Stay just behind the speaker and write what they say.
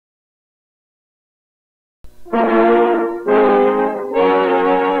Twin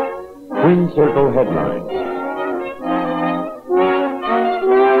Circle Headlines.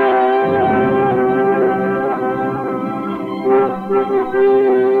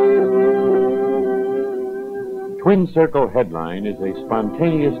 Twin Circle Headline is a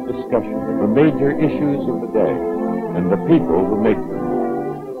spontaneous discussion of the major issues of the day and the people who make them.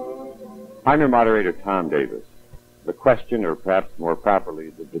 I'm your moderator, Tom Davis. The question, or perhaps more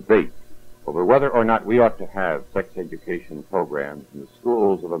properly, the debate over whether or not we ought to have sex education programs in the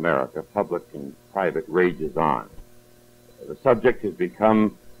schools of America, public and private, rages on. The subject has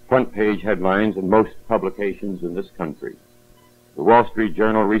become front-page headlines in most publications in this country. The Wall Street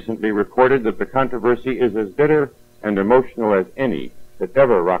Journal recently reported that the controversy is as bitter and emotional as any that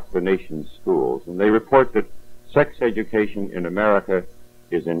ever rocked the nation's schools, and they report that sex education in America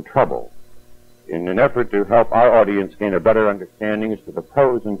is in trouble. In an effort to help our audience gain a better understanding as to the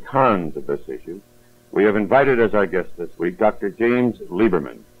pros and cons of this issue, we have invited as our guest this week Dr. James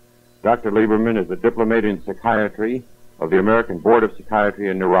Lieberman. Dr. Lieberman is a diplomate in psychiatry of the American Board of Psychiatry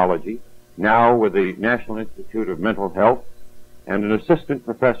and Neurology, now with the National Institute of Mental Health, and an assistant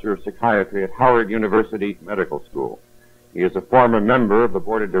professor of psychiatry at Howard University Medical School. He is a former member of the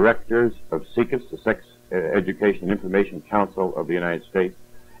board of directors of SIECUS, the Sex Education Information Council of the United States,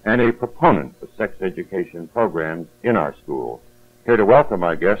 and a proponent of sex education programs in our schools. Here to welcome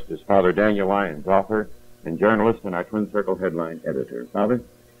our guest is Father Daniel Lyons, author and journalist and our Twin Circle Headline editor. Father?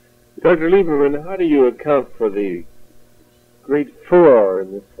 Dr. Lieberman, how do you account for the great furor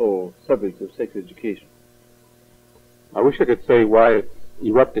in this whole subject of sex education? I wish I could say why it's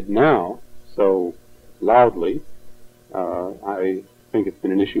erupted now so loudly. I think it's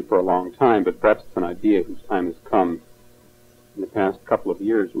been an issue for a long time, but perhaps it's an idea whose time has come. In the past couple of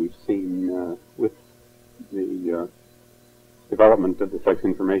years, we've seen with the development of the Sex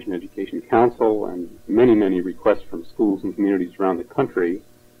Information Education Council and many, many requests from schools and communities around the country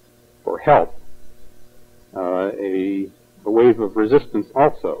for help, a wave of resistance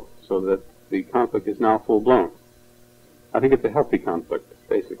also, so that the conflict is now full-blown. I think it's a healthy conflict,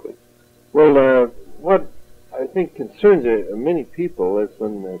 basically. Well, what I think concerns many people is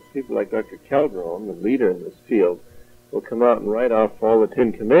when people like Dr. Calderone, the leader in this field, will come out and write off all the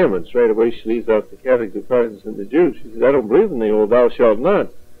Ten Commandments. Right away she leaves out the Catholics, the Protestants, and the Jews. She says, I don't believe in the old thou shalt not.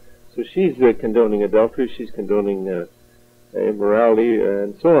 So she's condoning adultery, she's condoning immorality,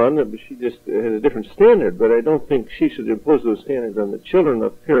 and so on, but she just has a different standard. But I don't think she should impose those standards on the children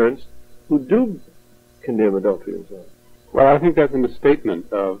of parents who do condemn adultery and so on. Well, I think that's a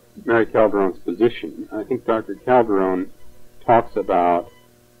misstatement of Mary Calderone's position. I think Dr. Calderone talks about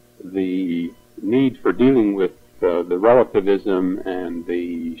the need for dealing with the relativism and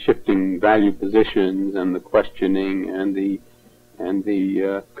the shifting value positions and the questioning and the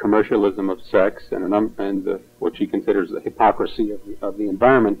commercialism of sex and what she considers the hypocrisy of the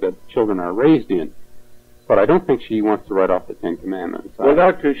environment that children are raised in. But I don't think she wants to write off the Ten Commandments. Well,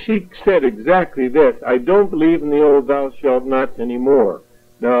 Doctor, she said exactly this. I don't believe in the old thou shalt not anymore.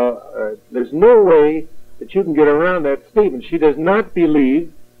 Now, there's no way that you can get around that statement. She does not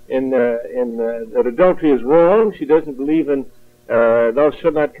believe in that adultery is wrong. She doesn't believe in thou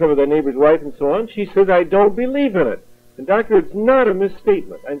shalt not covet thy neighbor's wife and so on. She says, I don't believe in it. And, Doctor, it's not a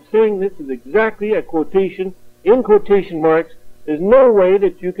misstatement. I'm saying this is exactly a quotation, in quotation marks. There's no way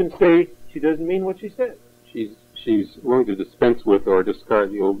that you can say she doesn't mean what she said. She's willing to dispense with or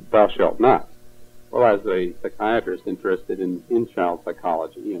discard the old thou shalt not. Well, as a psychiatrist interested in child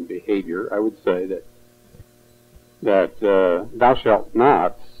psychology and behavior, I would say that thou shalt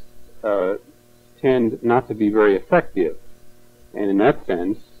nots tend not to be very effective. And in that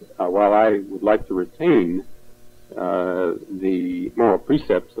sense, while I would like to retain the moral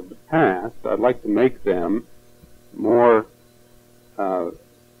precepts of the past, I'd like to make them more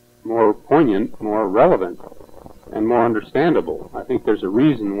poignant, more relevant, and more understandable. I think there's a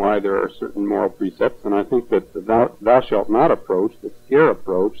reason why there are certain moral precepts, and I think that the thou shalt not approach, the scare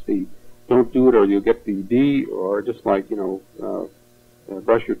approach, the don't do it or you'll get BD, or just like,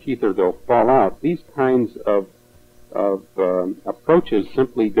 brush your teeth or they'll fall out. These kinds of approaches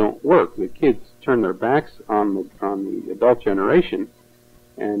simply don't work. The kids turn their backs on the adult generation,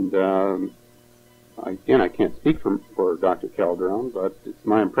 and again, I can't speak for Dr. Calderone, but it's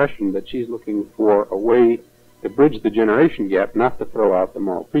my impression that she's looking for a way to bridge the generation gap, not to throw out the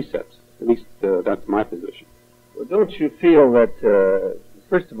moral precepts. At least that's my position. Well, don't you feel that,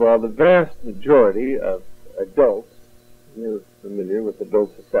 first of all, the vast majority of adults, you're familiar with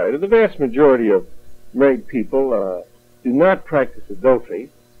adult society, the vast majority of married people do not practice adultery.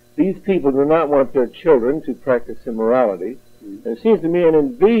 These people do not want their children to practice immorality. And it seems to me an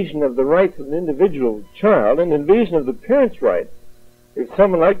invasion of the rights of an individual child, an invasion of the parent's rights. If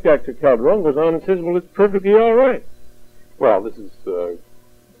someone like Dr. Calderone goes on and says, well, it's perfectly all right. Well, this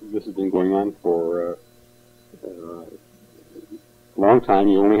has been going on for a long time.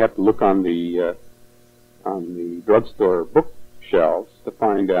 You only have to look on the drugstore bookshelves to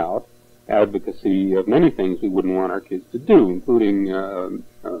find out advocacy of many things we wouldn't want our kids to do, including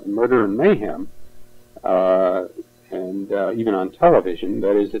murder and mayhem, and even on television.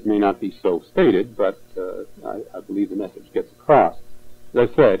 That is, it may not be so stated, but I believe the message gets across. As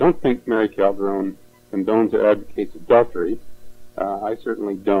I say, I don't think Mary Calderone condones or advocates adultery. I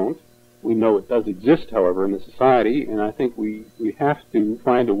certainly don't. We know it does exist, however, in the society, and I think we have to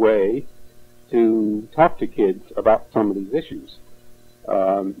find a way to talk to kids about some of these issues.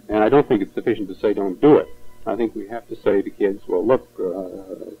 And I don't think it's sufficient to say don't do it. I think we have to say to kids, well, look,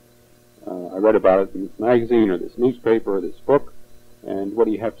 I read about it in this magazine or this newspaper or this book, and what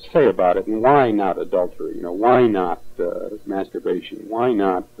do you have to say about it, and why not adultery? You know, why not masturbation? Why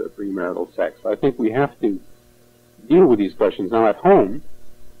not premarital sex? I think we have to deal with these questions. Now, at home,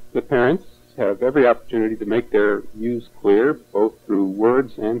 the parents have every opportunity to make their views clear, both through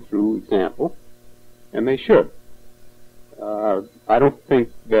words and through example, and they should. I don't think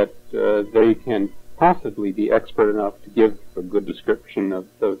that they can possibly be expert enough to give a good description of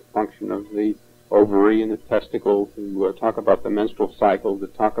the function of the ovary and the testicle, to talk about the menstrual cycle, to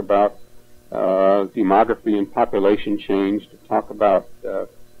talk about demography and population change, to talk about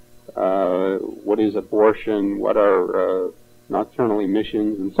what is abortion, what are nocturnal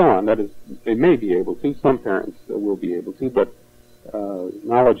emissions, and so on. That is, they may be able to. Some parents will be able to, but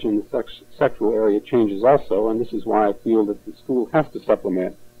knowledge in the sexual area changes also, and this is why I feel that the school has to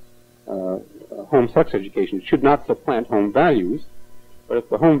supplement home sex education. It should not supplant home values, but if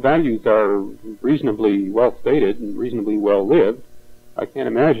the home values are reasonably well stated and reasonably well lived, I can't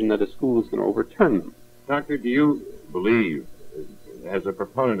imagine that a school is going to overturn them. Doctor, do you believe, as a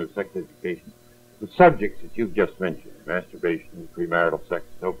proponent of sex education, the subjects that you've just mentioned, masturbation, premarital sex,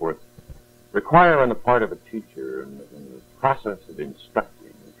 and so forth, require on the part of a teacher in the process of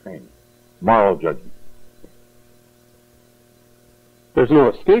instructing and training moral judgment? There's no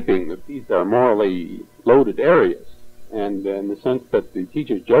escaping that these are morally loaded areas, and in the sense that the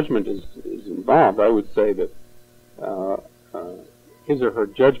teacher's judgment is involved, I would say that his or her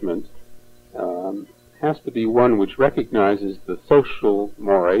judgment has to be one which recognizes the social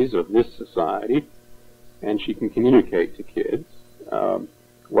mores of this society, and she can communicate to kids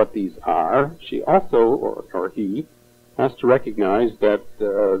what these are. She also, or he, has to recognize that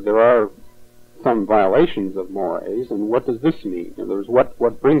there are some violations of mores, and what does this mean? In other words,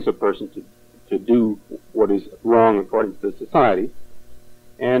 what brings a person to do what is wrong according to the society?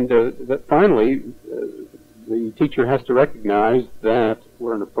 And that finally, the teacher has to recognize that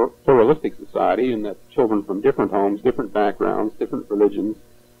we're in a pluralistic society, and that children from different homes, different backgrounds, different religions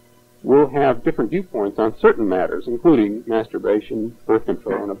will have different viewpoints on certain matters, including masturbation, birth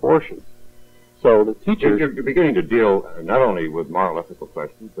control, and abortion. So the teachers... You're beginning to deal not only with moral ethical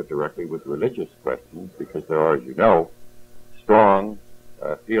questions, but directly with religious questions, because there are, as you know, strong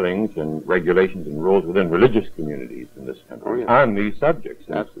feelings and regulations and rules within religious communities in this country on these subjects.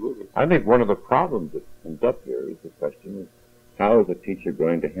 Absolutely. I think one of the problems that comes up here is the question of how is a teacher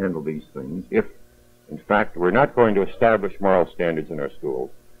going to handle these things if, in fact, we're not going to establish moral standards in our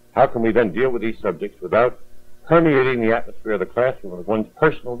schools? How can we then deal with these subjects without permeating the atmosphere of the classroom with one's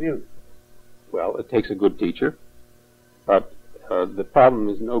personal views? Well, it takes a good teacher, but the problem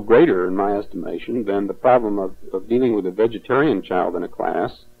is no greater, in my estimation, than the problem of dealing with a vegetarian child in a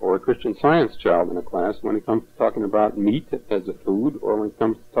class or a Christian Science child in a class when it comes to talking about meat as a food, or when it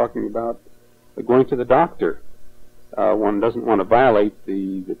comes to talking about going to the doctor. One doesn't want to violate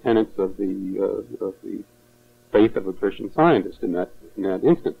the tenets of the faith of a Christian Scientist in that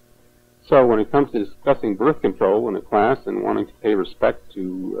instance. So when it comes to discussing birth control in a class and wanting to pay respect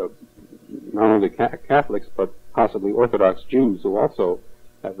to not only Catholics but possibly Orthodox Jews who also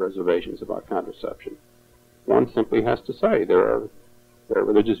have reservations about contraception, one simply has to say there are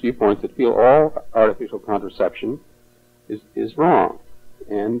religious viewpoints that feel all artificial contraception is wrong.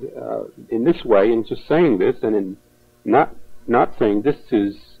 And in this way, in just saying this, and in not saying this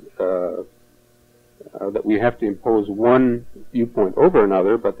is that we have to impose one viewpoint over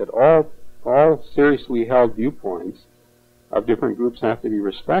another, but that all seriously held viewpoints of different groups have to be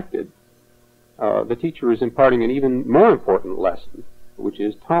respected, the teacher is imparting an even more important lesson, which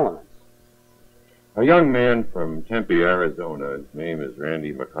is tolerance. A young man from Tempe, Arizona, his name is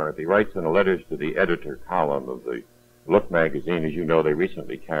Randy McCarthy, writes in the letters to the editor column of the Look magazine. As you know, they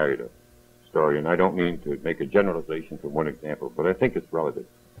recently carried a story, and I don't mean to make a generalization from one example, but I think it's relative.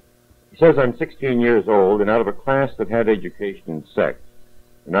 He says, I'm 16 years old and out of a class that had education in sex.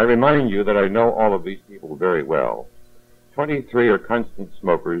 And I remind you that I know all of these people very well. 23 are constant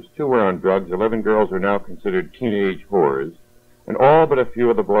smokers, 2 were on drugs, 11 girls are now considered teenage whores, and all but a few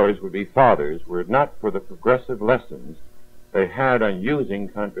of the boys would be fathers were it not for the progressive lessons they had on using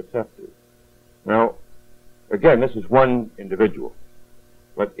contraceptives. Now, again, this is one individual.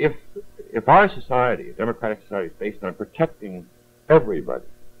 But if our society, a democratic society, is based on protecting everybody,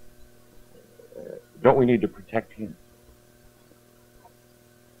 don't we need to protect him?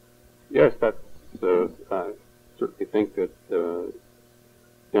 Yes, that's, I certainly think that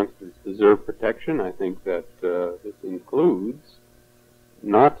youngsters deserve protection. I think that this includes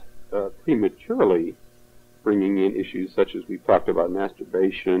not prematurely bringing in issues such as we've talked about: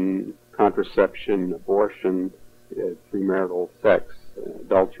 masturbation, contraception, abortion, premarital sex,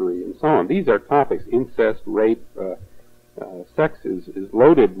 adultery, and so on. These are topics. Incest, rape, sex is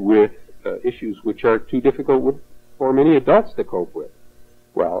loaded with issues which are too difficult for many adults to cope with.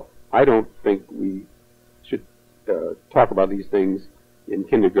 Well, I don't think we should talk about these things in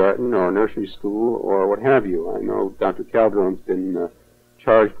kindergarten or nursery school or what have you. I know Dr. Calderone's been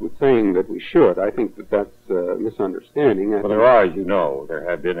charged with saying that we should. I think that that's a misunderstanding. Well, there are, as you know, there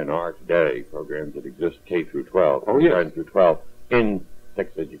have been and are today programs that exist K through 12, oh, yes, 9 through 12 in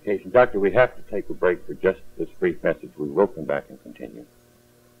sex education. Doctor, we have to take a break for just this brief message. We will come back and continue.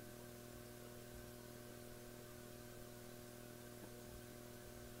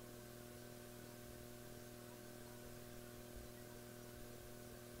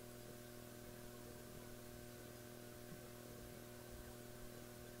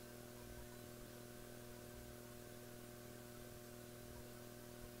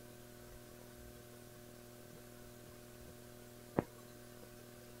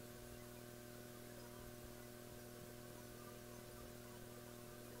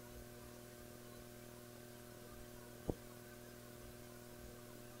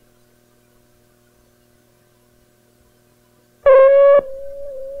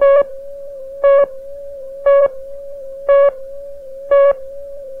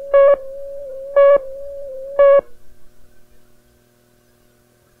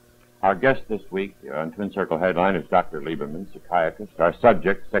 Our guest this week on Twin Circle Headline is Dr. Lieberman, psychiatrist. Our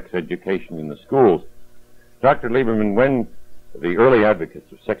subject, sex education in the schools. Dr. Lieberman, when the early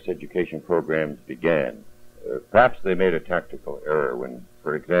advocates of sex education programs began, perhaps they made a tactical error when,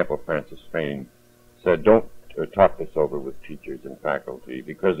 for example, Francis Fain said, don't talk this over with teachers and faculty,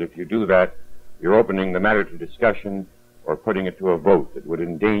 because if you do that, you're opening the matter to discussion or putting it to a vote that would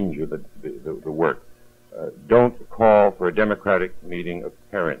endanger the work. Don't call for a democratic meeting of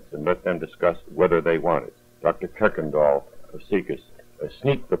parents and let them discuss whether they want it. Dr. Kirkendall of SIECUS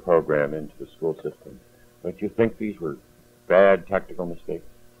sneaked the program into the school system. Don't you think these were bad tactical mistakes?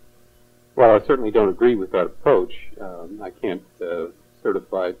 Well, I certainly don't agree with that approach. I can't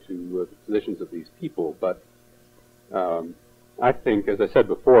certify to the positions of these people, but I think, as I said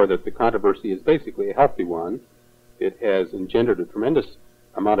before, that the controversy is basically a healthy one. It has engendered a tremendous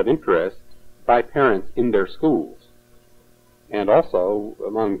amount of interest by parents in their schools, and also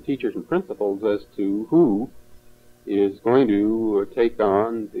among teachers and principals as to who is going to take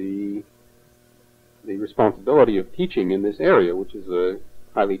on the responsibility of teaching in this area, which is a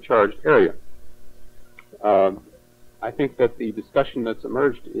highly charged area. I think that the discussion that's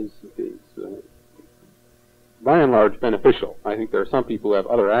emerged is by and large beneficial. I think there are some people who have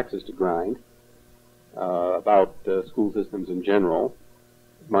other axes to grind about school systems in general.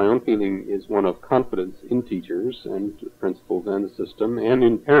 My own feeling is one of confidence in teachers and principals and the system and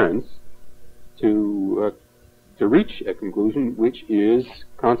in parents to reach a conclusion which is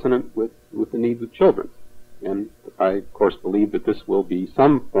consonant with the needs of children. And I, of course, believe that this will be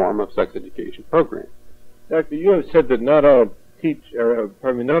some form of sex education program. Doctor, you have said that not all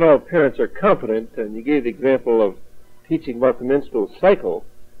parents are competent, and you gave the example of teaching about the menstrual cycle.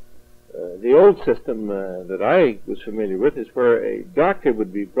 The old system that I was familiar with is where a doctor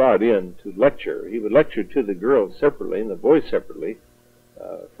would be brought in to lecture. He would lecture to the girls separately and the boys separately.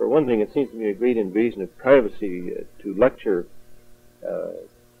 For one thing, it seems to me a great invasion of privacy to lecture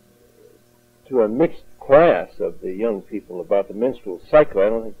to a mixed class of the young people about the menstrual cycle. I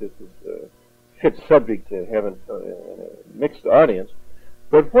don't think this is a fit subject to have a mixed audience.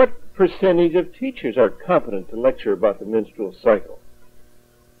 But what percentage of teachers are competent to lecture about the menstrual cycle?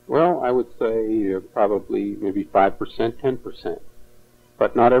 Well, I would say probably maybe 5%, 10%.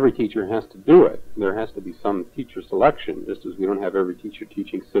 But not every teacher has to do it. There has to be some teacher selection, just as we don't have every teacher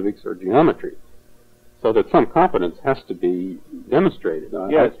teaching civics or geometry. so that some competence has to be demonstrated.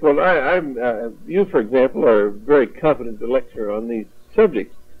 Yes, well, you, for example, are a very competent lecturer on these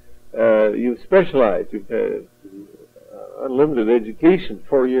subjects. You've specialized. You've had unlimited education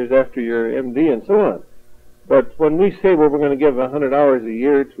 4 years after your MD and so on. But when we say, well, we're going to give 100 hours a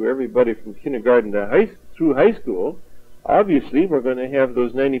year to everybody from kindergarten to through high school, obviously we're going to have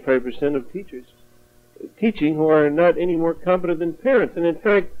those 95% of teachers teaching who are not any more competent than parents. And in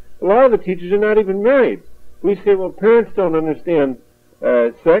fact, a lot of the teachers are not even married. We say, well, parents don't understand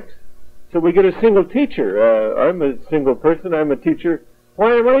sex, so we get a single teacher. I'm a single person. I'm a teacher.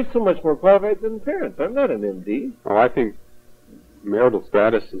 Why am I so much more qualified than parents? I'm not an MD. Well, I think marital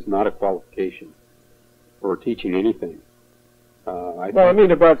status is not a qualification for teaching anything. I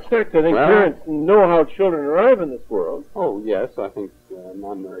mean about sex. I think parents know how children arrive in this world. Oh, yes. I think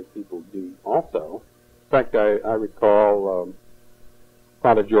non-married people do also. In fact, I recall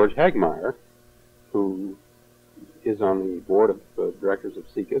Father George Hagmeyer, who is on the board of directors of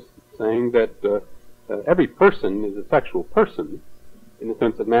SIECUS, saying that every person is a sexual person in the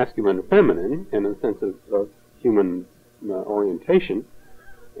sense of masculine or feminine, and in the sense of human orientation,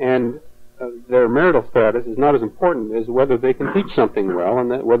 and their marital status is not as important as whether they can teach something well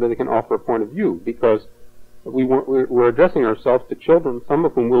and whether they can offer a point of view, because we're addressing ourselves to children, some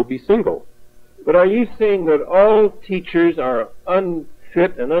of whom will be single. But are you saying that all teachers are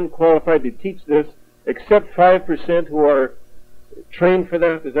unfit and unqualified to teach this, except 5% who are trained for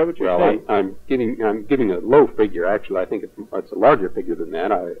that? Is that what you're saying? I'm giving a low figure. Actually, I think it's a larger figure than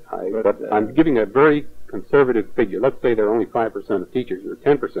that. But I'm giving a very conservative figure. Let's say there are only 5% of teachers, or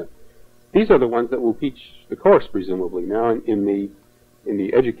 10%. These are the ones that will teach the course, presumably. Now, in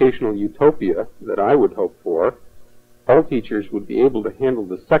the educational utopia that I would hope for, all teachers would be able to handle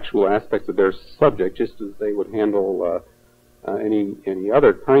the sexual aspects of their subject just as they would handle any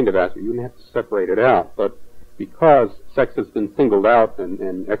other kind of aspect. You wouldn't have to separate it out. But because sex has been singled out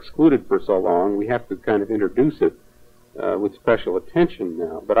and excluded for so long, we have to kind of introduce it with special attention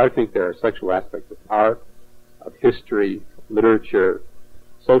now. But I think there are sexual aspects of art, of history, literature,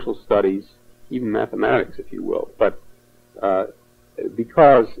 social studies, even mathematics, if you will. But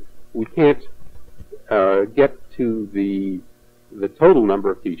because we can't get to the total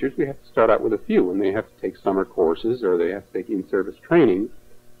number of teachers, we have to start out with a few, and they have to take summer courses or they have to take in-service training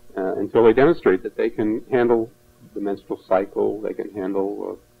until they demonstrate that they can handle the menstrual cycle, they can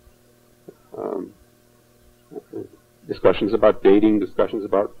handle discussions about dating, discussions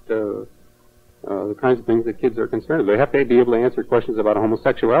about the kinds of things that kids are concerned with. They have to be able to answer questions about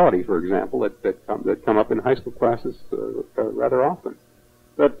homosexuality, for example, that come up in high school classes rather often.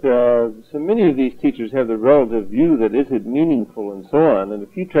 But so many of these teachers have the relative view that is it meaningful and so on. And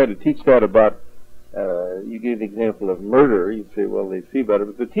if you try to teach that about, you gave the example of murder, you'd say, well, they see about it.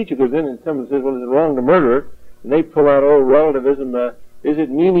 But the teacher goes in and someone says, well, is it wrong to murder? And they pull out, oh, relativism. Is it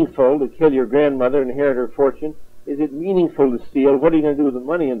meaningful to kill your grandmother and inherit her fortune? Is it meaningful to steal? What are you going to do with the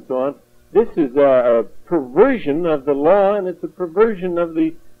money and so on? This is a perversion of the law, and it's a perversion of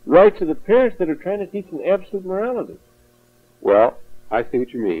the rights of the parents that are trying to teach an absolute morality. Well, I see what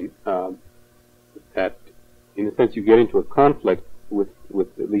you mean. That, in a sense, you get into a conflict with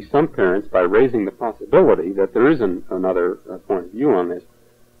at least some parents by raising the possibility that there is another point of view on this.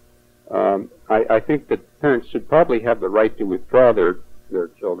 I think that parents should probably have the right to withdraw their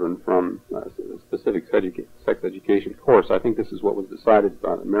children from a specific sex education course. I think this is what was decided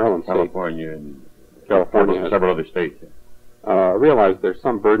by the Maryland State. California and several other states. I realize there's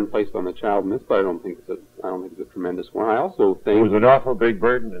some burden placed on the child in this, but I don't think it's a tremendous one. I also think it was an awful big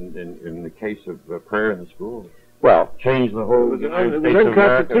burden in the case of prayer in the school. Well, changed the whole. It was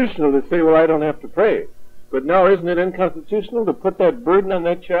unconstitutional to say, well, I don't have to pray. But now, isn't it unconstitutional to put that burden on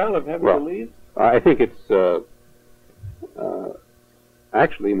that child of having to leave? I think it's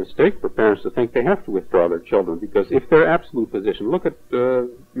actually a mistake for parents to think they have to withdraw their children, because if their absolute position, look at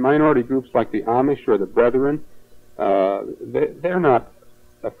minority groups like the Amish or the Brethren, they're not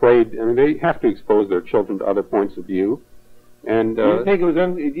afraid. I mean, they have to expose their children to other points of view. And do you think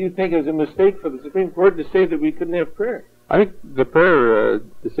it was a mistake for the Supreme Court to say that we couldn't have prayer? I think the prayer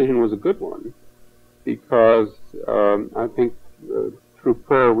decision was a good one, because I think through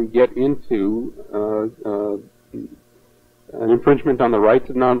prayer we get into an infringement on the rights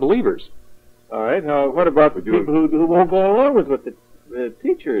of non-believers. All right. Now, what about the people who won't go along with what the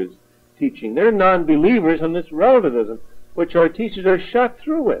teacher is teaching? They're non-believers on this relativism, which our teachers are shot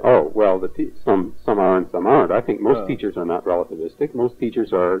through with. Oh, well, some are and some aren't. I think most teachers are not relativistic. Most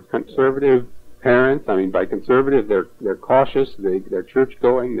teachers are conservative parents. I mean, by conservative, they're cautious, they're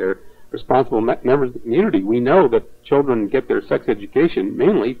church-going, they're responsible members of the community. We know that children get their sex education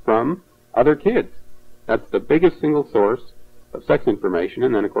mainly from other kids. That's the biggest single source of sex information,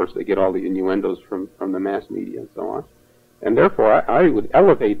 and then, of course, they get all the innuendos from the mass media and so on. And therefore, I would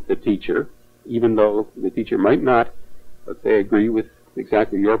elevate the teacher, even though the teacher might not, let's say, agree with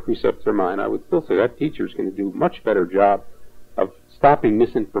exactly your precepts or mine. I would still say that teacher is going to do a much better job of stopping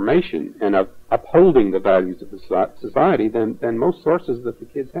misinformation and of upholding the values of the society than most sources that the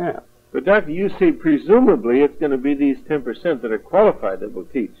kids have. But, Doctor, you say presumably it's going to be these 10% that are qualified that will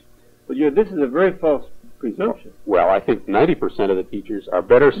teach. But this is a very false presumption. Well, I think 90% of the teachers are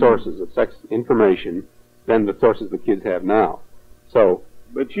better sources of sex information than the sources the kids have now. So,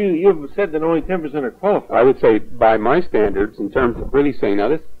 but you've said that only 10% are qualified. I would say, by my standards, in terms of really saying, now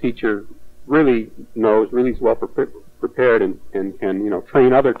this teacher really knows, really is well prepared, and can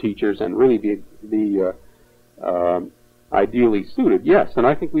train other teachers and really be ideally suited. Yes, and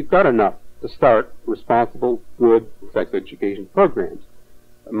I think we've got enough to start responsible, good sex education programs.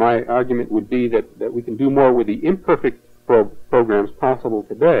 My argument would be that we can do more with the imperfect programs possible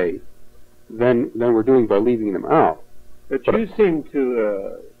today than we're doing by leaving them out. But you seem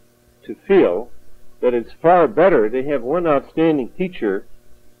to feel that it's far better to have one outstanding teacher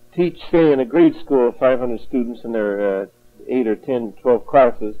teach, say, in a grade school of 500 students in their 8 or 10, 12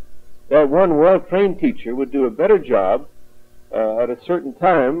 classes. That one well-trained teacher would do a better job at a certain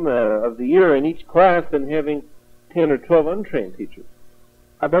time of the year in each class than having 10 or 12 untrained teachers.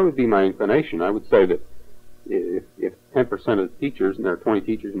 That would be my inclination. I would say that if 10% of the teachers, and there are 20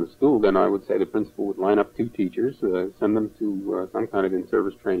 teachers in the school, then I would say the principal would line up 2 teachers, send them to some kind of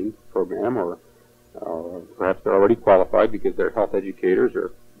in-service training program, or perhaps they're already qualified because they're health educators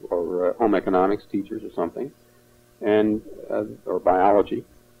or home economics teachers or something, and or biology.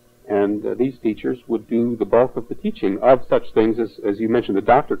 And these teachers would do the bulk of the teaching of such things as you mentioned, the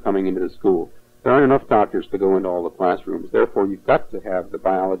doctor coming into the school. There aren't enough doctors to go into all the classrooms. Therefore, you've got to have the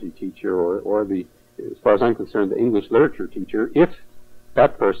biology teacher or the, as far as I'm concerned, the English literature teacher, if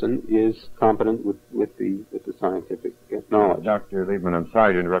that person is competent with the scientific knowledge. Dr. Lieberman, I'm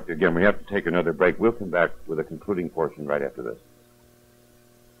sorry to interrupt you again. We have to take another break. We'll come back with a concluding portion right after this.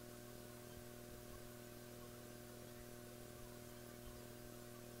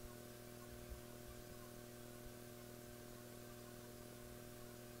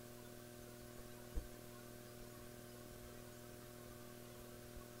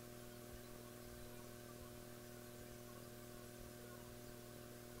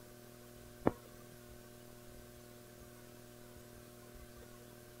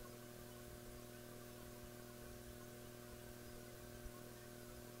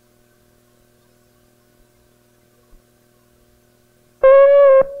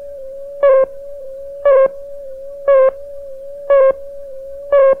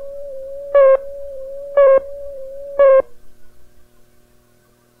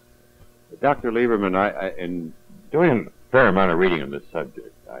 Dr. Lieberman, in doing a fair amount of reading on this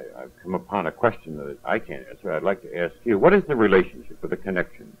subject, I've come upon a question that I can't answer. I'd like to ask you, what is the relationship or the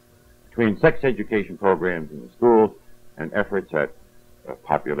connection between sex education programs in the schools and efforts at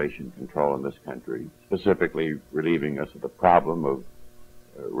population control in this country, specifically relieving us of the problem of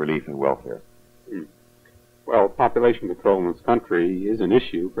relief and welfare? Well, population control in this country is an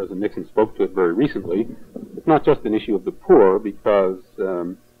issue. President Nixon spoke to it very recently. It's not just an issue of the poor, because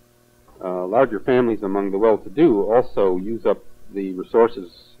larger families among the well-to-do also use up the resources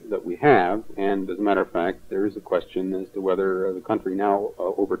that we have, and as a matter of fact, there is a question as to whether the country now,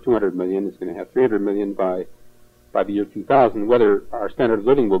 over 200 million, is going to have 300 million by the year 2000, whether our standard of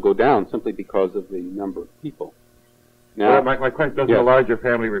living will go down simply because of the number of people. Now, my question, doesn't a larger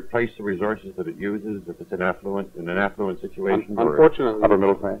family replace the resources that it uses if it's in an affluent situation unfortunately, or upper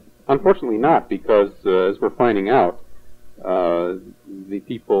middle class? Unfortunately not, because as we're finding out, the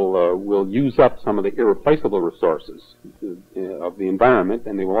people will use up some of the irreplaceable resources of the environment,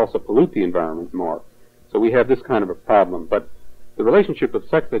 and they will also pollute the environment more. So we have this kind of a problem. But the relationship of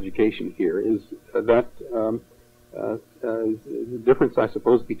sex education here is that the difference, I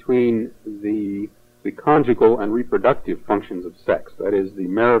suppose, between the conjugal and reproductive functions of sex. That is,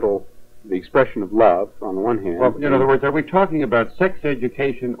 the expression of love on the one hand. Well, in other words, are we talking about sex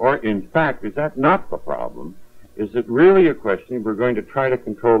education, or in fact, is that not the problem? Is it really a question we're going to try to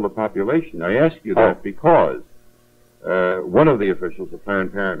control the population? I ask you that because one of the officials of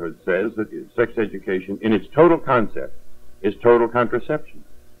Planned Parenthood says that sex education, in its total concept, is total contraception.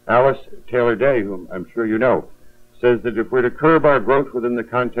 Alice Taylor Day, whom I'm sure you know, says that if we're to curb our growth within the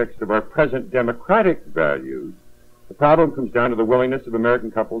context of our present democratic values, the problem comes down to the willingness of American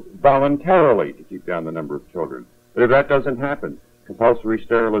couples voluntarily to keep down the number of children. But if that doesn't happen, compulsory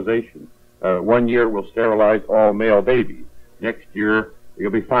sterilization. 1 year we'll sterilize all male babies. Next year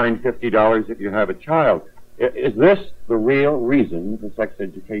You'll be fined $50 if you have a child. Is this the real reason for sex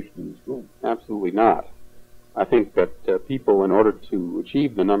education in the school? Absolutely not. I think that people, in order to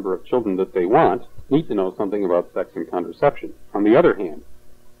achieve the number of children that they want, need to know something about sex and contraception. On the other hand,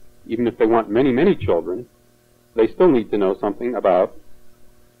 even if they want many, many children, they still need to know something about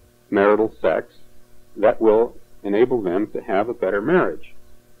marital sex that will enable them to have a better marriage.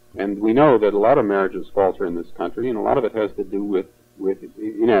 And we know that a lot of marriages falter in this country, and a lot of it has to do with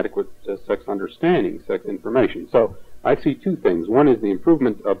inadequate sex understanding, sex information. So I see two things. One is the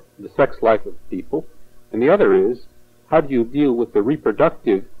improvement of the sex life of people, and the other is how do you deal with the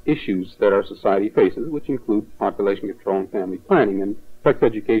reproductive issues that our society faces, which include population control and family planning. And sex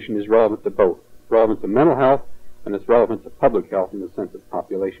education is relevant to both. It's relevant to mental health, and it's relevant to public health in the sense of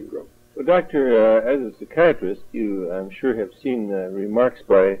population growth. Well, Doctor, as a psychiatrist, you, I'm sure, have seen remarks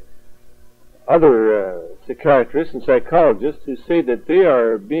by other psychiatrists and psychologists who say that they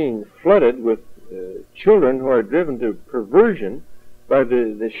are being flooded with children who are driven to perversion by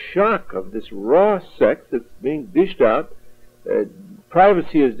the shock of this raw sex that's being dished out.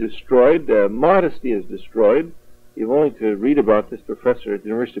 Privacy is destroyed, modesty is destroyed. You've only to read about this professor at the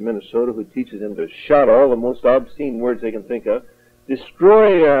University of Minnesota who teaches them to shout all the most obscene words they can think of,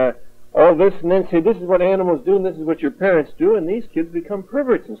 destroy all this, and then say, this is what animals do, and this is what your parents do, and these kids become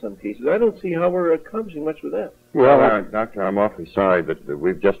perverts in some cases. I don't see how we're accomplishing much with that. Well, Doctor, I'm awfully sorry that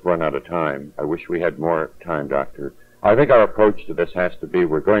we've just run out of time. I wish we had more time, Doctor. I think our approach to this has to be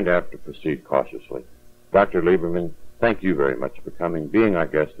we're going to have to proceed cautiously. Dr. Lieberman, thank you very much for coming, being our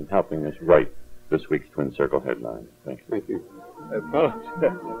guest, and helping us write this week's Twin Circle headline. Thank you. Thank you. I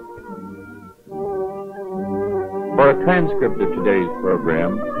apologize. For a transcript of today's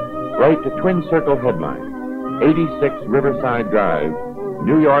program, write to Twin Circle Headline, 86 Riverside Drive,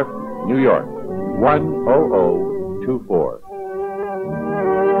 New York, New York, 10024.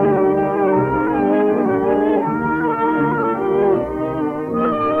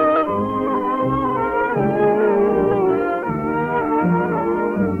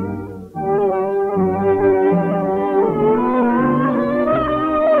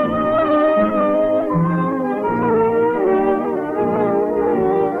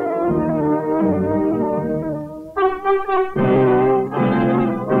 Thank you.